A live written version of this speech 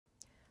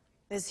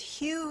This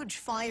huge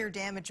fire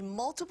damaged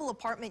multiple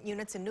apartment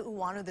units in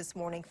Nuuanu this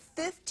morning.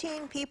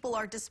 15 people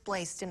are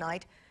displaced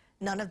tonight.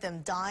 None of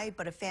them died,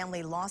 but a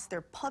family lost their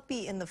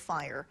puppy in the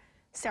fire.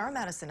 Sarah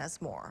Madison has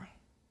more.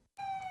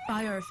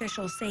 Fire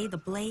officials say the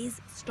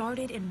blaze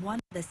started in one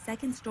of the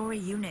second-story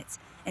units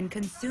and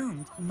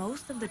consumed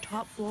most of the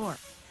top floor.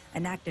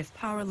 An active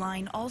power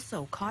line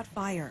also caught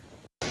fire.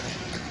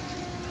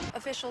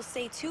 Officials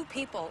say 2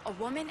 people, a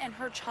woman and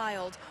her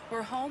child,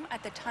 were home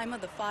at the time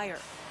of the fire.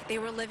 They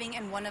were living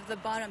in one of the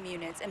bottom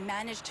units and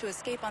managed to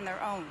escape on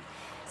their own.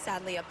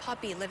 Sadly, a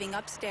puppy living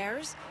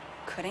upstairs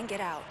couldn't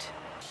get out.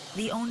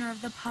 The owner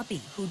of the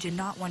puppy, who did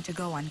not want to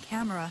go on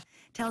camera,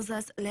 tells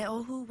us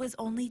Leohu was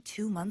only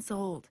 2 months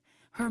old.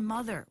 Her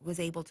mother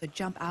was able to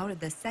jump out of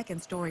the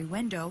second-story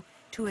window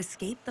to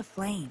escape the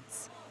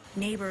flames.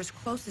 Neighbors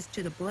closest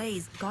to the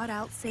blaze got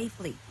out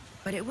safely,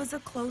 but it was a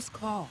close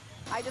call.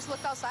 I just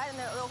looked outside and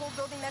the whole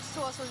building next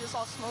to us was just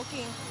all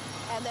smoking.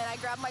 And then I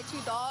grabbed my 2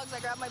 dogs, I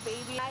grabbed my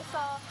baby. I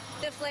saw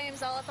the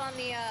flames all up on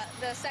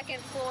the second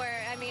floor.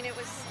 I mean, it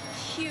was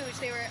huge.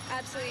 They were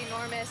absolutely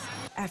enormous.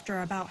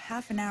 After about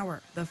half an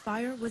hour, the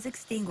fire was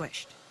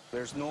extinguished.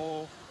 There's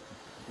no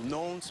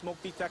known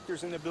smoke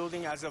detectors in the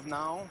building as of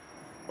now,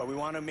 but we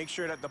want to make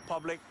sure that the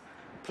public,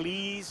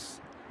 please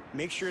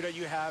make sure that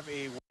you have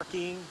a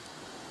working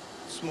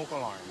smoke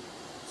alarm.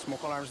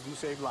 Smoke alarms do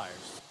save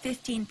lives.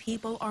 15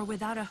 people are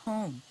without a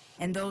home,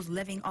 and those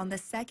living on the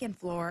second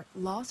floor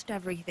lost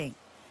everything.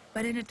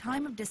 But in a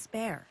time of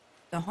despair,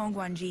 the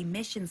Hongwanji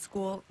Mission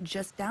School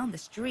just down the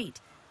street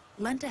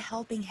lent a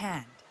helping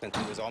hand. Since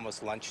it was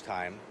almost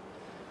lunchtime,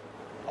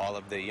 all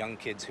of the young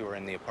kids who were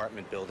in the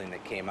apartment building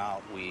that came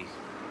out, we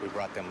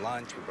brought them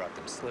lunch, we brought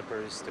them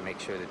slippers to make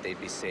sure that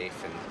they'd be safe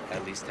and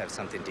at least have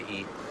something to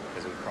eat,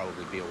 because it would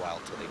probably be a while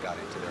till they got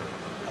into their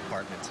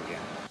apartments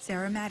again.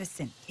 Sarah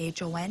Madison,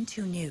 KHON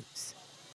 2 News.